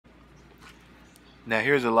Now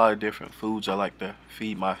here's a lot of different foods I like to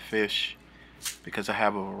feed my fish because I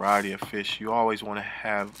have a variety of fish. You always want to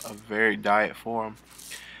have a varied diet for them.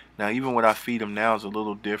 Now even what I feed them now is a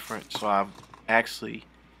little different, so I've actually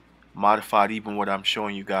modified even what I'm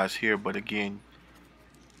showing you guys here. But again,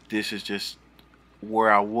 this is just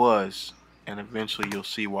where I was, and eventually you'll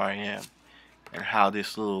see where I am and how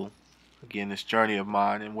this little, again, this journey of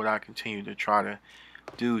mine and what I continue to try to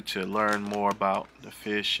do to learn more about the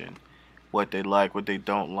fish and what they like, what they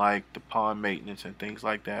don't like, the pond maintenance and things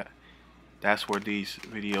like that. That's where these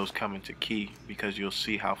videos come into key, because you'll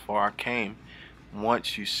see how far I came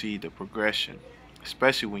once you see the progression,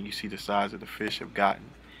 especially when you see the size of the fish have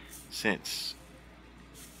gotten since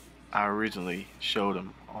I originally showed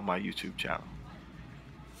them on my YouTube channel.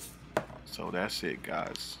 So that's it,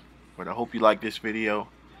 guys. But I hope you like this video.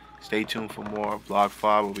 Stay tuned for more. Vlog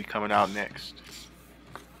 5 will be coming out next.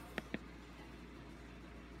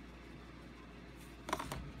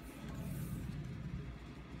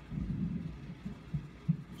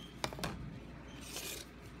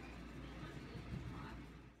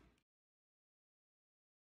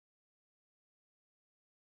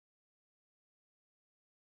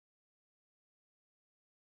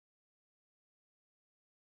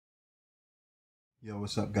 Yo,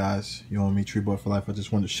 what's up, guys? You on me, Tree Boy for Life. I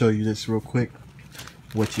just wanted to show you this real quick.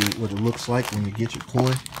 What it looks like when you get your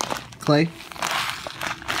koi clay.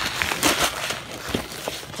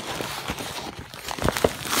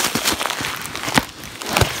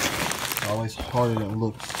 It's always harder than it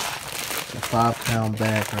looks. A 5-pound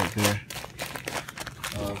bag right there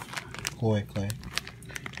of koi clay.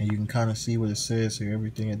 And you can kind of see what it says here.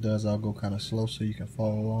 Everything it does, I'll go kind of slow so you can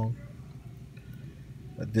follow along.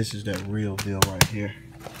 But this is that real deal right here.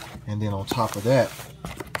 And then on top of that,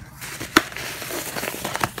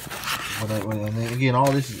 and then again,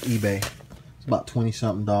 all this is eBay. It's about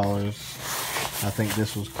 $20-something. I think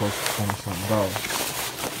this was close to $20-something.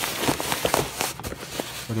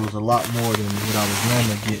 But it was a lot more than what I was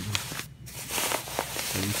normally getting.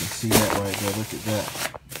 So you can see that right there. Look at that.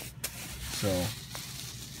 So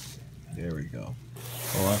there we go.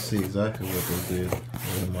 Oh, I see exactly what they did.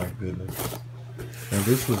 Oh my goodness. Now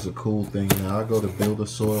this was a cool thing. Now I go to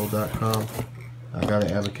buildasoil.com. I gotta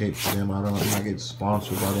advocate for them. I'm not getting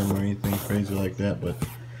sponsored by them or anything crazy like that, but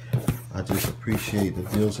I just appreciate the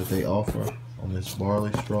deals that they offer on this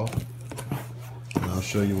barley straw. And I'll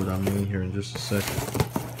show you what I mean here in just a second.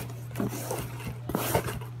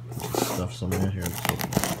 Stuff some in here.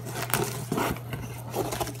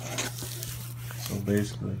 So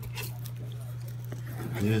basically,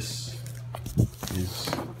 this is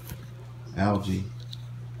algae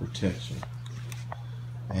protection,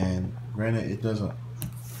 and granted it doesn't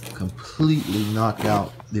completely knock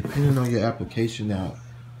out, depending on your application. Now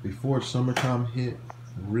before summertime hit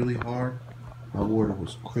really hard, my water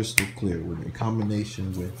was crystal clear with a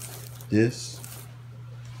combination with this,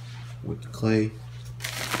 with the clay, and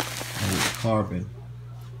with the carbon.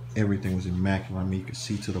 Everything was immaculate. I mean, you could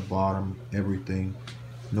see to the bottom, everything,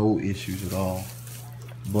 no issues at all.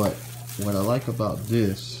 But what I like about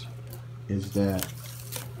this is that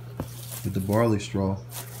with the barley straw,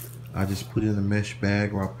 I just put it in a mesh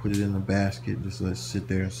bag, or I put it in a basket, just let it sit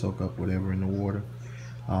there and soak up whatever in the water.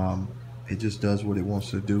 It just does what it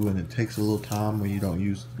wants to do, and it takes a little time when you don't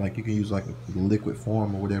use, like you can use like a liquid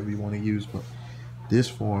form or whatever you want to use, but this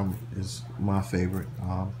form is my favorite.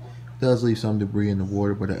 It does leave some debris in the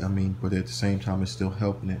water, but at the same time it's still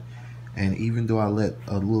helping it. And even though I let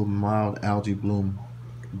a little mild algae bloom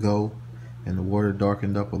go and the water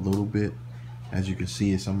darkened up a little bit, as you can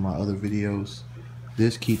see in some of my other videos,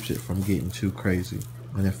 this keeps it from getting too crazy.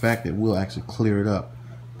 And in fact, it will actually clear it up,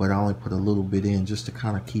 but I only put a little bit in just to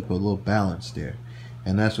kind of keep a little balance there.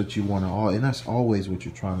 And that's what you want to, and that's always what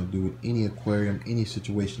you're trying to do with any aquarium, any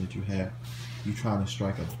situation that you have. You're trying to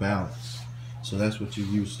strike a balance. So that's what you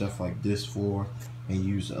use stuff like this for, and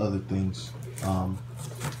use other things.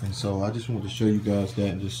 And so I just wanted to show you guys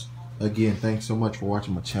that. And just again, thanks so much for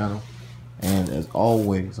watching my channel. And as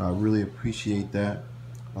always, I really appreciate that.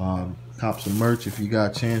 Cop some merch if you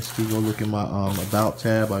got a chance to. Go look in my about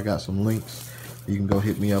tab. I got some links. You can go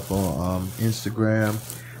hit me up on Instagram.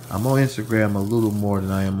 I'm on Instagram a little more than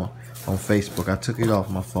I am on Facebook. I took it off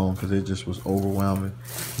my phone because it just was overwhelming.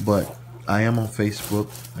 But I am on Facebook,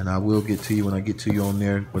 and I will get to you when I get to you on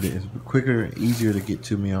there. But it's quicker and easier to get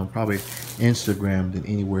to me on probably Instagram than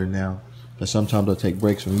anywhere now. But sometimes I take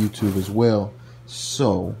breaks from YouTube as well.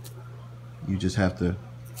 So you just have to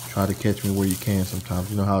try to catch me where you can sometimes.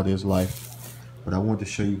 You know how it is, life. But I wanted to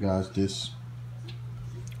show you guys this.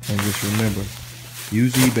 And just remember,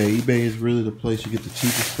 use eBay. eBay is really the place you get the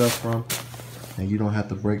cheapest stuff from. And you don't have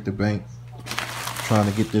to break the bank trying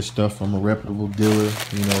to get this stuff from a reputable dealer,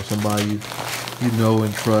 you know, somebody you know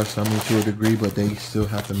and trust, I mean, to a degree, but they still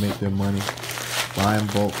have to make their money. Buy in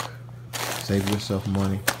bulk, save yourself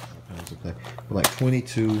money. But like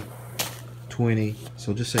 22, 20,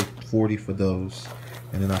 so just say 40 for those,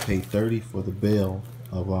 and then I paid 30 for the bale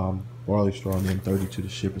of barley straw, and then 32 to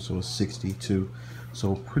ship it, so it's 62.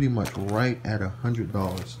 So pretty much right at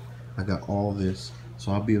 $100 I got all this,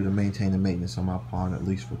 so I'll be able to maintain the maintenance on my pond at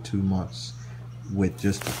least for 2 months with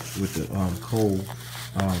just with the coal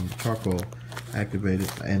charcoal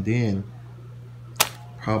activated, and then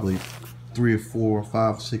probably 3 or 4 or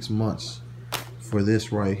 5, 6 months for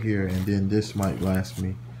this right here, and then this might last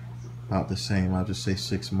me about the same. I'll just say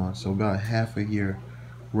 6 months, so about half a year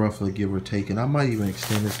roughly, give or take. And I might even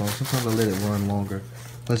extend this on. Sometimes I let it run longer,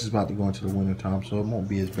 plus it's about to go into the winter time, so it won't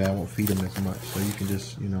be as bad. I won't feed them as much, so you can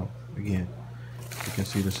just, you know, again, you can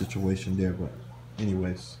see the situation there. But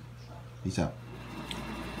anyways, peace out.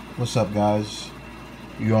 What's up, guys?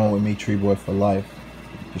 You on with me, Tree Boy for life.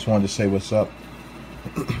 Just wanted to say what's up.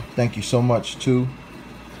 Thank you so much too.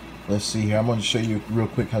 Let's see here, I'm going to show you real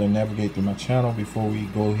quick how to navigate through my channel before we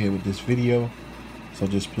go ahead with this video, so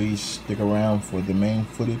just please stick around for the main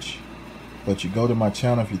footage. But you go to my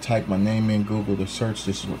channel, if you type my name in Google to search,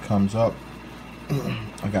 this is what comes up.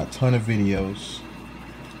 I got a ton of videos,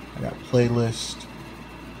 I got playlists,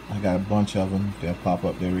 I got a bunch of them that pop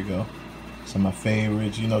up. There we go, some of my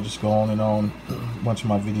favorites, you know, just go on and on. A bunch of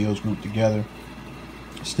my videos grouped together,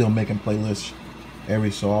 still making playlists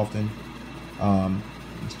every so often.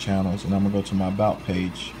 These channels, and I'm gonna go to my about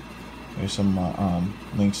page. There's some of my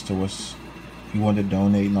links to us if you want to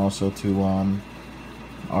donate, and also to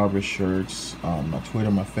Arbor shirts, my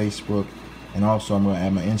Twitter, my Facebook, and also I'm gonna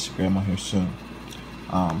add my Instagram on here soon.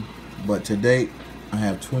 But to date I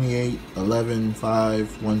have 28, 11, 5,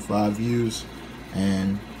 15 views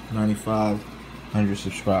and 9,500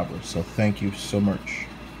 subscribers, so thank you so much,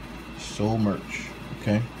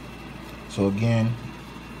 okay? So again,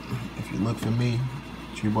 if you look for me,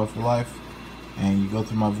 Tree Boy for life, and you go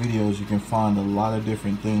through my videos, you can find a lot of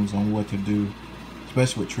different things on what to do,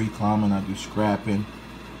 especially with tree climbing. I do scrapping,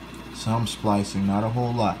 some splicing, not a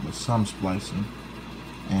whole lot, but some splicing,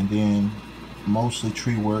 and then mostly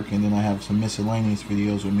tree work. And then I have some miscellaneous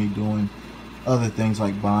videos with me doing other things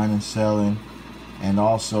like buying and selling, and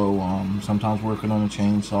also sometimes working on a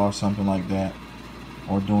chainsaw or something like that,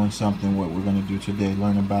 or doing something what we're going to do today,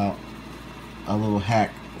 learn about a little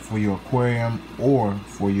hack for your aquarium or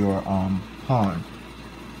for your pond.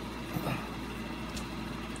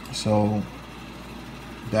 So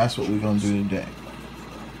that's what we're gonna do today.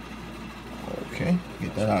 Okay,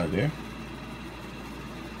 get that out of there.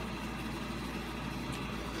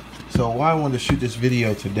 So why I wanted to shoot this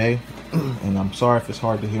video today, and I'm sorry if it's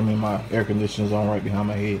hard to hear me, my air conditioner's on right behind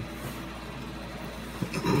my head.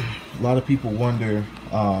 A lot of people wonder,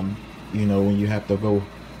 you know, when you have to go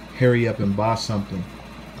hurry up and buy something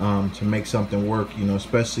to make something work, you know,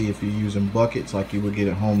 especially if you're using buckets like you would get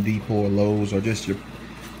at Home Depot or Lowe's, or just your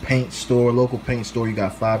paint store, local paint store. You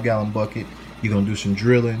got a 5-gallon bucket, you're gonna do some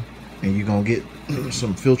drilling, and you're gonna get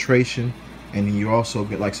some filtration, and then you also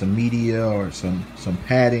get like some media or some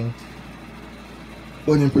padding.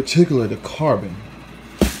 But in particular, the carbon.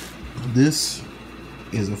 This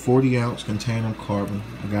is a 40-ounce container of carbon.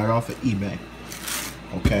 I got it off of eBay.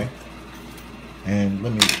 Okay. And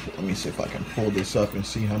let me see if I can pull this up and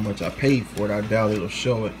see how much I paid for it. I doubt it'll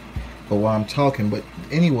show it, but while I'm talking, but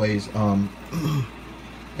anyways,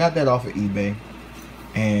 got that off of eBay,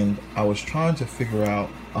 and I was trying to figure out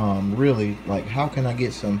really, like, how can I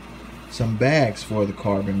get some bags for the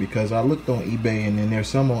carbon, because I looked on eBay, and then there's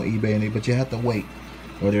some on eBay, but you have to wait,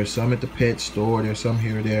 or there's some at the pet store, there's some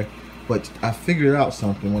here or there. But I figured out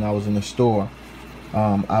something when I was in the store.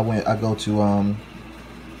 I go to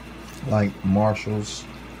like Marshall's,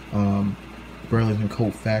 Burlington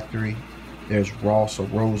Coat Factory, there's Ross or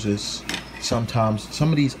Roses. Sometimes some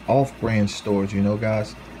of these off-brand stores, you know,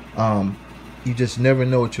 guys, you just never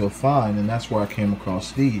know what you'll find, and that's where I came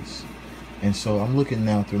across these. And so I'm looking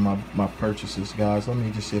now through my purchases, guys. Let me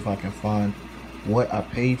just see if I can find what I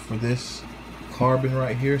paid for this carbon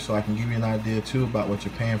right here, so I can give you an idea too about what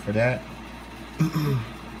you're paying for that.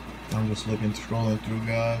 I'm just looking, scrolling through,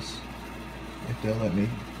 guys, if they'll let me.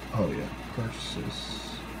 Oh yeah, purchases.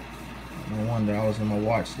 No wonder I was in my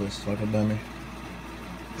watch list like a dummy.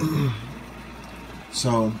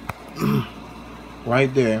 So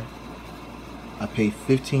right there, I paid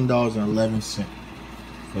 $15.11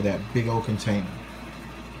 for that big old container,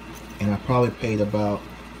 and I probably paid about,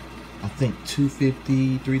 I think,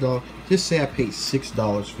 $2.50, $3. Just say I paid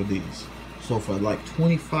 $6 for these. So for like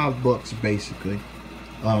 25 bucks basically,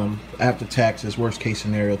 After taxes, worst case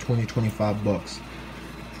scenario, 20-25 bucks.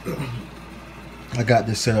 I got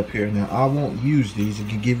this set up here. Now I won't use these. You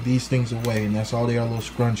can give these things away, and that's all they are, little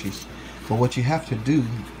scrunchies. But what you have to do,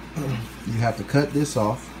 you have to cut this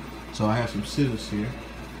off. So I have some scissors here.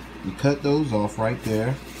 You cut those off right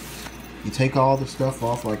there. You take all the stuff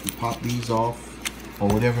off, like you pop these off or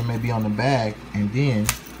whatever may be on the bag, and then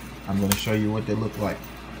I'm going to show you what they look like.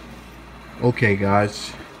 Okay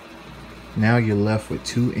guys, now you're left with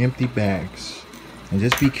 2 empty bags, and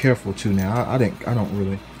just be careful too. Now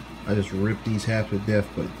I just rip these half to death,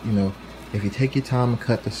 but you know, if you take your time and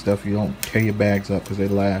cut the stuff, you don't tear your bags up because they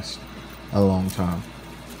last a long time.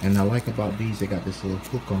 And I like about these, they got this little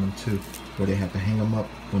hook on them too, where they have to hang them up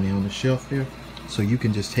when they're on the shelf there, so you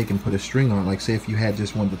can just take and put a string on it. Like say if you had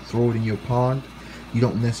just wanted to throw it in your pond, you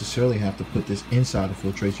don't necessarily have to put this inside the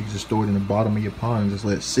filtration. You can just store it in the bottom of your pond and just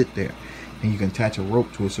let it sit there, and you can attach a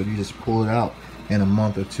rope to it, so you just pull it out in a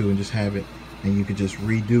month or two and just have it, and you can just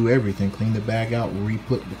redo everything, clean the bag out,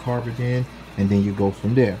 re-put the carpet in, and then you go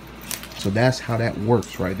from there. So that's how that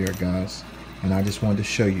works right there, guys. And I just wanted to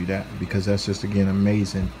show you that, because that's just, again,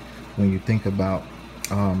 amazing when you think about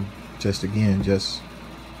just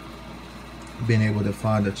being able to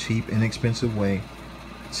find a cheap, inexpensive way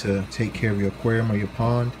to take care of your aquarium or your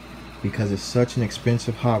pond, because it's such an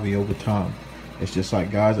expensive hobby over time. It's just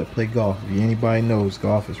like guys that play golf. If anybody knows,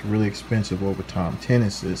 golf is really expensive over time.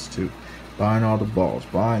 Tennis is too. Buying all the balls,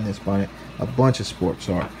 buying this, buying it. A bunch of sports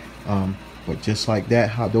are. But just like that,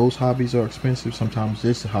 how those hobbies are expensive, sometimes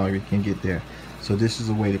this hobby can get there. So this is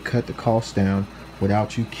a way to cut the cost down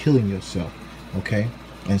without you killing yourself. Okay?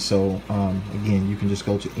 And so again, you can just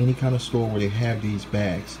go to any kind of store where they have these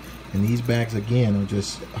bags. And these bags, again, are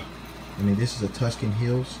just, I mean, this is a Tuscan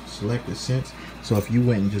Hills Selected Scents. So if you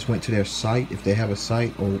went to their site, if they have a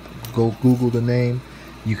site, or go Google the name,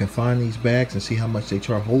 you can find these bags and see how much they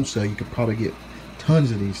charge wholesale. You could probably get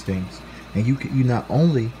tons of these things. And you not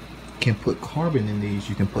only can put carbon in these,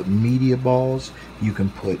 you can put media balls, you can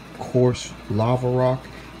put coarse lava rock,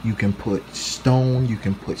 you can put stone, you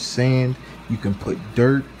can put sand, you can put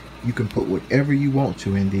dirt, you can put whatever you want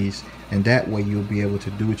to in these, and that way you'll be able to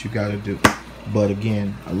do what you got to do. But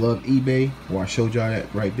again, I love eBay. Well, I showed y'all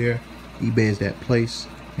that right there. eBay is that place,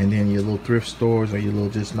 and then your little thrift stores, or your little,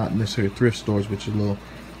 just not necessarily thrift stores, but your little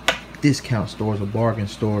discount stores or bargain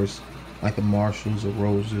stores, like a Marshalls, or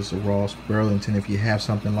Rose's, or Ross, Burlington. If you have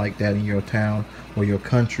something like that in your town or your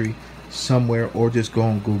country somewhere, or just go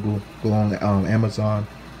on Google, go on Amazon,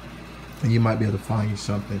 and you might be able to find you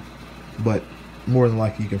something. But more than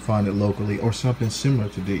likely you can find it locally, or something similar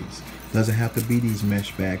to these. Doesn't have to be these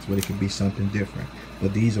mesh bags, but it could be something different.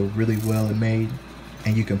 But these are really well made,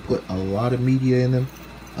 and you can put a lot of media in them.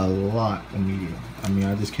 A lot of media. I mean,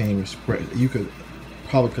 I just can't even spread. You could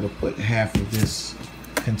have put half of this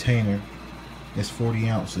container, it's 40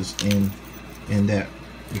 ounces in that.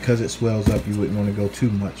 Because it swells up, you wouldn't want to go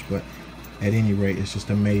too much, but at any rate, it's just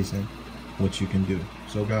amazing what you can do.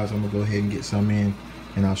 So guys, I'm gonna go ahead and get some in,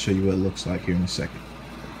 and I'll show you what it looks like here in a second.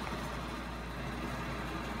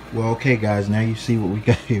 Well, okay guys, now you see what we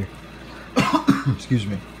got here. Excuse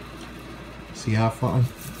me. See how fun?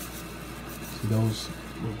 See those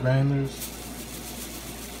little grinders?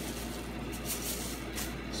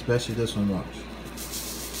 Especially this one, watch.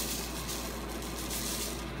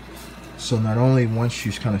 So not only once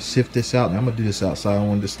you kind of sift this out, and I'm gonna do this outside, I don't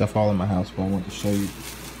want this stuff all in my house, but I want to show you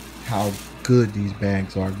how good these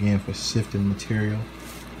bags are, again, for sifting material.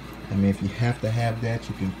 I mean, if you have to have that,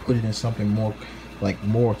 you can put it in something more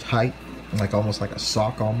tight, like almost like a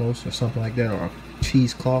sock almost, or something like that, or a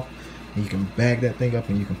cheesecloth, and you can bag that thing up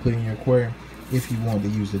and you can put it in your aquarium if you want to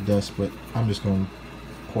use the dust. But I'm just going to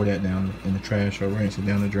pour that down in the trash or rinse it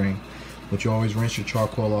down the drain. But you always rinse your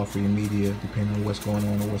charcoal off for your media, depending on what's going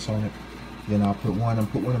on or what's on it. Then I'll put one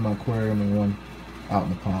in my aquarium and one out in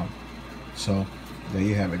the pond. So there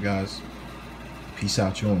you have it, guys. Peace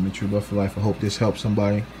out. You're on Me True Buff for Life. I hope this helps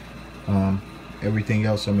somebody. Everything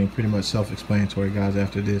else, I mean, pretty much self-explanatory, guys.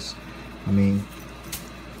 After this, I mean,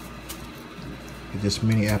 there's just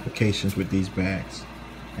many applications with these bags,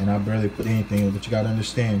 and I barely put anything in. But you got to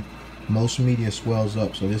understand, most media swells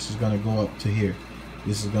up, so this is going to go up to here.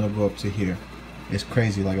 This is going to go up to here. It's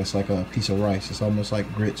crazy, like it's like a piece of rice. It's almost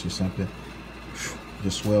like grits or something.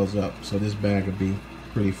 Just swells up. So this bag will be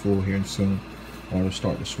pretty full here soon, or it'll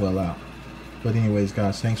start to swell out. But anyways,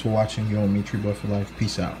 guys, thanks for watching. You're on Me True Buff for Life.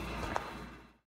 Peace out.